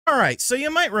All right, so you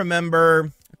might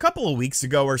remember a couple of weeks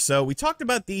ago or so, we talked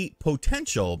about the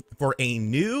potential for a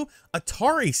new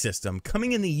Atari system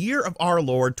coming in the year of our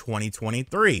Lord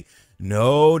 2023.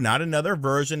 No, not another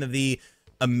version of the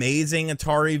amazing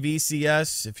Atari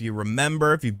VCS. If you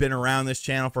remember, if you've been around this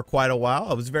channel for quite a while,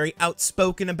 I was very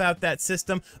outspoken about that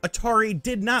system. Atari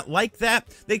did not like that.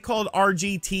 They called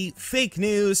RGT fake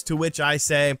news, to which I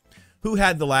say, who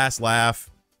had the last laugh?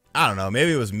 I don't know,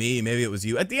 maybe it was me, maybe it was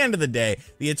you. At the end of the day,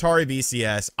 the Atari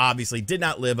VCS obviously did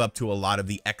not live up to a lot of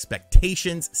the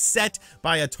expectations set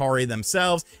by Atari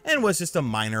themselves and was just a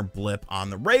minor blip on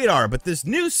the radar. But this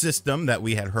new system that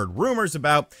we had heard rumors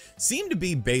about seemed to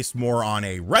be based more on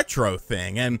a retro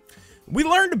thing, and we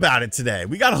learned about it today.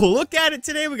 We got a look at it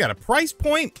today, we got a price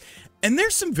point, and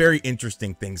there's some very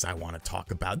interesting things I want to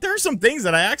talk about. There are some things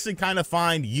that I actually kind of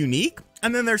find unique,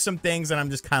 and then there's some things that I'm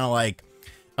just kind of like,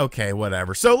 okay,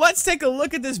 whatever. So let's take a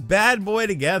look at this bad boy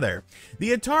together.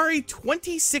 The Atari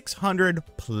 2600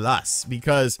 Plus,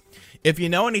 because if you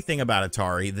know anything about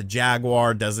Atari, the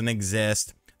Jaguar doesn't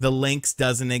exist. The Lynx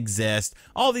doesn't exist.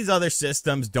 All these other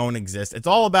systems don't exist. It's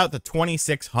all about the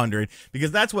 2600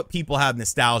 because that's what people have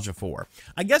nostalgia for.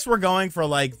 I guess we're going for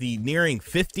like the nearing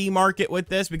 50 market with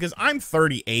this because I'm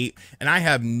 38 and I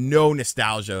have no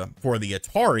nostalgia for the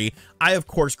Atari. I, of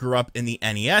course, grew up in the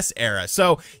NES era.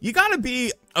 So you got to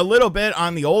be a little bit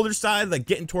on the older side, like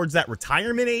getting towards that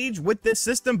retirement age with this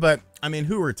system. But I mean,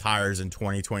 who retires in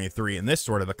 2023 in this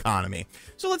sort of economy?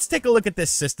 So let's take a look at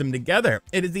this system together.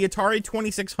 It is the Atari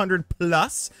 2600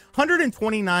 Plus,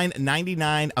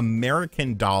 $129.99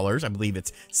 American dollars. I believe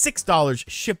it's $6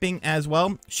 shipping as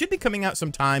well. Should be coming out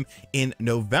sometime in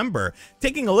November.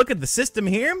 Taking a look at the system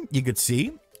here, you could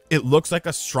see it looks like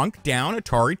a shrunk down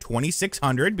Atari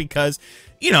 2600 because,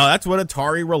 you know, that's what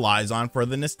Atari relies on for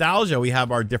the nostalgia. We have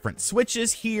our different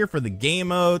switches here for the game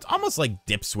modes, almost like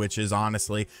dip switches,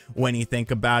 honestly, when you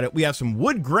think about it. We have some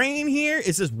wood grain here.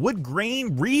 Is this wood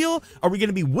grain real? Are we going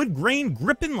to be wood grain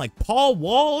gripping like Paul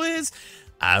Wall is?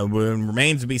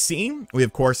 Remains to be seen. We,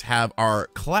 of course, have our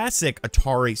classic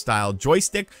Atari-style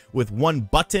joystick with one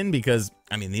button because,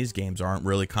 I mean, these games aren't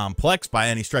really complex by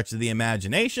any stretch of the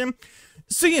imagination.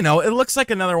 So, you know, it looks like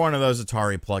another one of those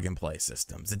Atari plug-and-play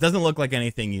systems. It doesn't look like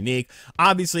anything unique.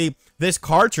 Obviously, this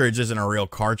cartridge isn't a real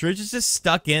cartridge. It's just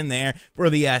stuck in there for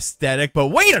the aesthetic. But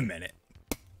wait a minute.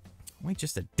 Wait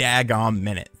just a daggone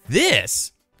minute.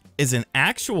 This is an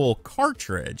actual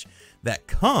cartridge that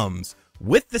comes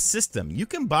with the system. You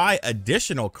can buy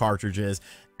additional cartridges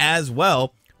as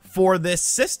well for this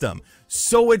system.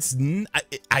 So it's,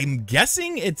 I'm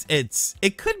guessing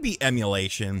it could be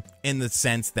emulation in the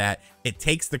sense that it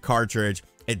takes the cartridge,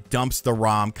 it dumps the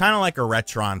ROM, kind of like a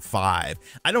Retron 5.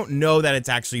 I don't know that it's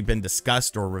actually been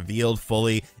discussed or revealed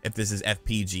fully if this is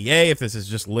FPGA, if this is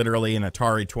just literally an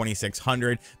Atari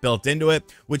 2600 built into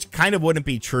it, which kind of wouldn't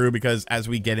be true because as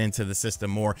we get into the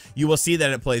system more, you will see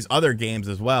that it plays other games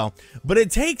as well. But it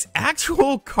takes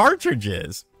actual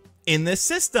cartridges in this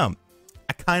system.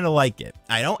 I kind of like it.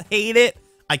 I don't hate it.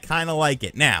 I kind of like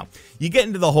it. Now, you get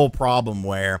into the whole problem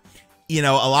where, you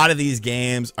know, a lot of these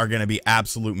games are going to be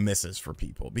absolute misses for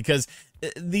people because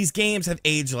these games have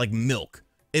aged like milk.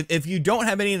 If you don't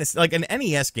have any, like an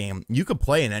NES game, you could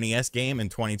play an NES game in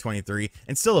 2023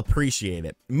 and still appreciate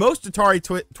it. Most Atari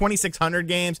 2600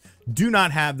 games do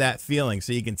not have that feeling.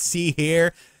 So you can see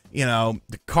here, you know,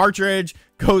 the cartridge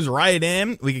goes right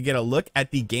in. We could get a look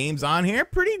at the games on here.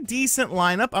 Pretty decent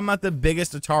lineup. I'm not the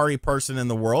biggest Atari person in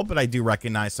the world, but I do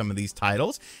recognize some of these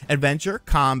titles. Adventure,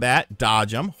 Combat,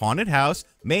 Dodge 'em, Haunted House,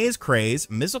 Maze Craze,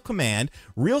 Missile Command,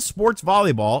 Real Sports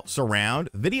Volleyball, Surround,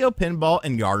 Video Pinball,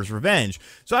 and Yar's Revenge.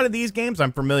 So out of these games,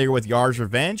 I'm familiar with Yar's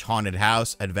Revenge, Haunted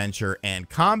House, Adventure, and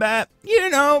Combat.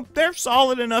 You know, they're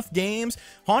solid enough games.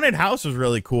 Haunted House was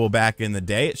really cool back in the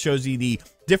day. It shows you the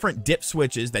different dip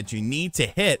switches that you need to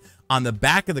hit on the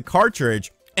back of the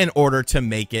cartridge in order to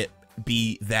make it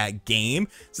be that game.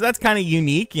 So that's kind of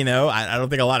unique, you know. I don't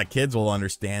think a lot of kids will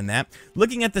understand that.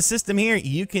 Looking at the system here,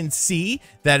 you can see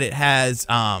that it has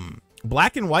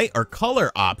black and white or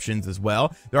color options as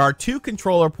well. There are 2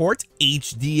 controller ports,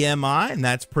 HDMI, and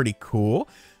that's pretty cool.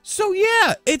 So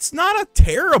yeah, it's not a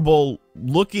terrible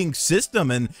looking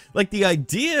system, and like the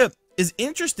idea is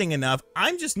interesting enough.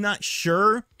 I'm just not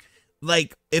sure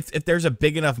like if there's a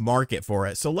big enough market for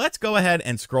it. So let's go ahead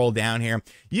and scroll down here.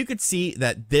 You could see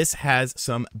that this has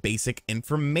some basic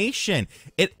information.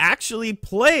 It actually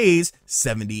plays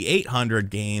 7,800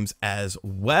 games as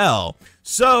well.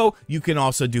 So you can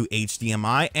also do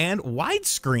HDMI and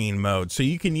widescreen mode. So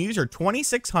you can use your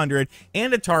 2600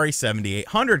 and Atari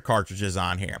 7800 cartridges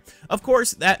on here. Of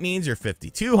course, that means your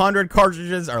 5200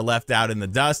 cartridges are left out in the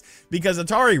dust because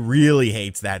Atari really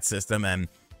hates that system, and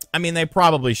I mean, they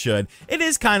probably should. It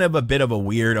is kind of a bit of a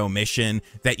weird omission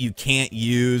that you can't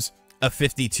use a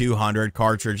 5200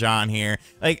 cartridge on here.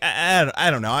 Like, I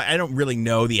don't know. I don't really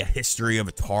know the history of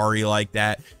Atari like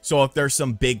that. So if there's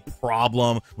some big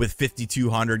problem with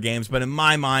 5200 games, but in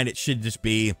my mind, it should just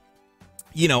be,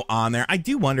 you know, on there. I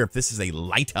do wonder if this is a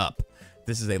light up.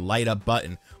 This is a light up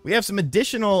button. We have some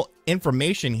additional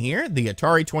information here. The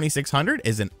Atari 2600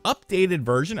 is an updated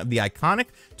version of the iconic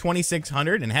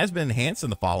 2600 and has been enhanced in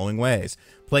the following ways.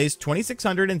 Plays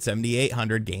 2600 and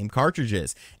 7800 game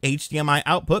cartridges. HDMI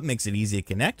output makes it easy to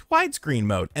connect. Widescreen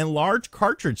mode and large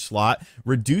cartridge slot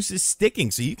reduces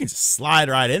sticking, so you can just slide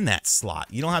right in that slot.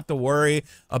 You don't have to worry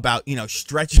about, you know,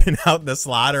 stretching out the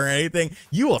slot or anything.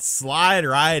 You will slide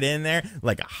right in there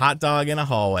like a hot dog in a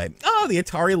hallway. Oh, the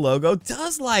Atari logo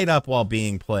does light up while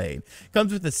being played.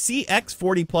 Comes with a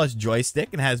CX40 Plus joystick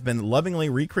and has been lovingly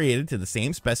recreated to the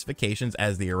same specifications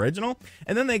as the original.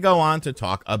 And then they go on to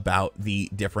talk about the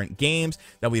different games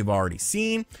that we've already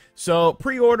seen. So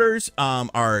pre-orders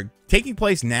are taking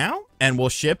place now and will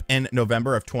ship in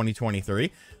November of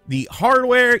 2023. The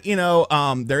hardware, you know,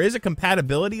 there is a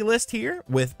compatibility list here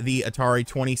with the Atari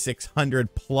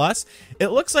 2600 Plus. It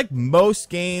looks like most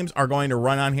games are going to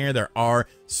run on here. There are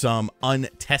some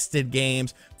untested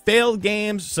games, failed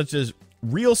games such as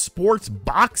Real Sports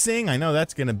Boxing. I know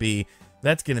that's gonna be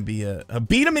a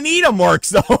beat 'em and eat 'em works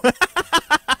though.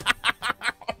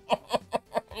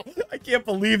 I can't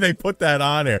believe they put that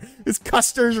on here. Is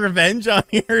Custer's Revenge on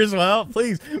here as well?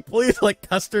 Please let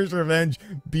Custer's Revenge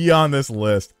be on this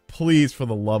list. Please, for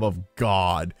the love of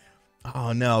God.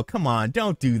 Oh no, come on,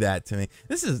 don't do that to me.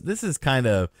 This is kind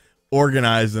of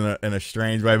organized in a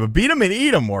strange way, but beat 'em and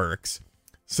eat 'em works.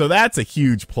 So that's a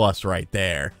huge plus right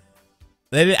there.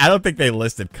 I don't think they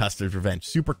listed Custer's Revenge.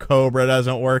 Super Cobra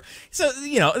doesn't work. So,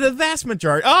 you know, the vast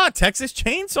majority. Oh, Texas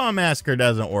Chainsaw Massacre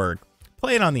doesn't work.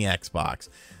 Play it on the Xbox.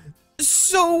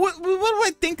 So what do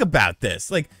I think about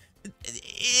this? Like,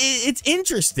 it's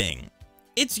interesting.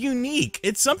 It's unique.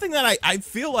 It's something that I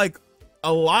feel like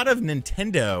a lot of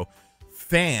Nintendo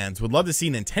fans would love to see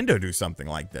Nintendo do something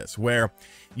like this, where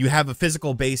you have a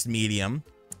physical based medium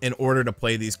in order to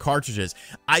play these cartridges.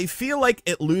 I feel like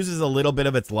it loses a little bit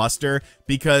of its luster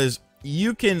because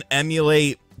you can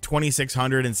emulate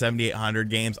 2600 and 7800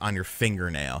 games on your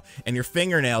fingernail, and your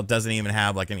fingernail doesn't even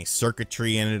have like any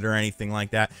circuitry in it or anything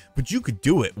like that, but you could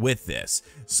do it with this.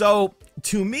 So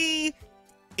to me,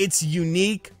 it's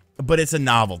unique, but it's a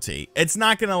novelty. It's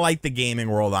not going to light the gaming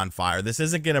world on fire. This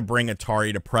isn't going to bring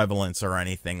Atari to prevalence or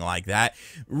anything like that.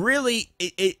 Really,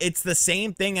 it's the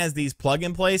same thing as these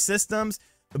plug-and-play systems,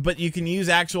 but you can use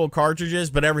actual cartridges,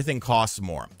 but everything costs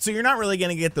more. So you're not really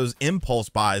going to get those impulse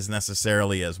buys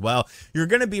necessarily as well. You're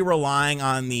going to be relying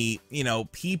on the, you know,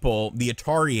 people, the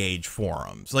Atari Age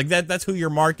forums. Like that's who you're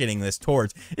marketing this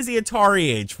towards, is the Atari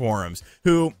Age forums,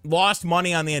 who lost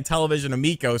money on the Intellivision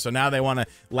Amico, so now they want to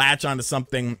latch onto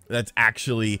something that's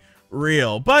actually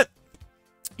real. But,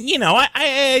 you know,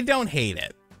 I don't hate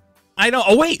it. I don't.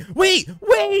 Oh, wait.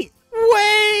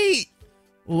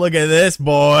 Look at this,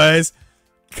 boys.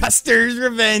 Custer's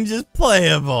Revenge is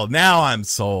playable. Now I'm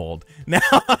sold. Now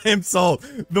I'm sold.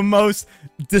 The most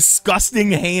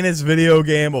disgusting, heinous video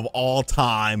game of all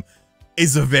time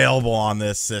is available on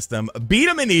this system. Beat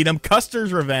 'em and eat 'em.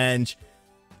 Custer's Revenge.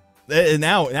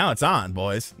 Now it's on,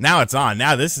 boys. Now it's on.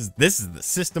 Now this is the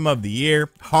system of the year,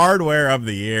 hardware of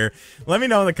the year. Let me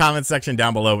know in the comment section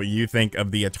down below what you think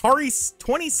of the Atari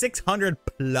 2600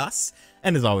 Plus.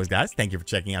 And as always, guys, thank you for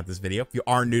checking out this video. If you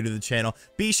are new to the channel,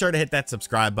 be sure to hit that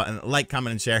subscribe button, like,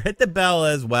 comment, and share. Hit the bell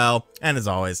as well. And as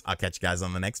always, I'll catch you guys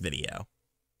on the next video.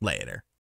 Later.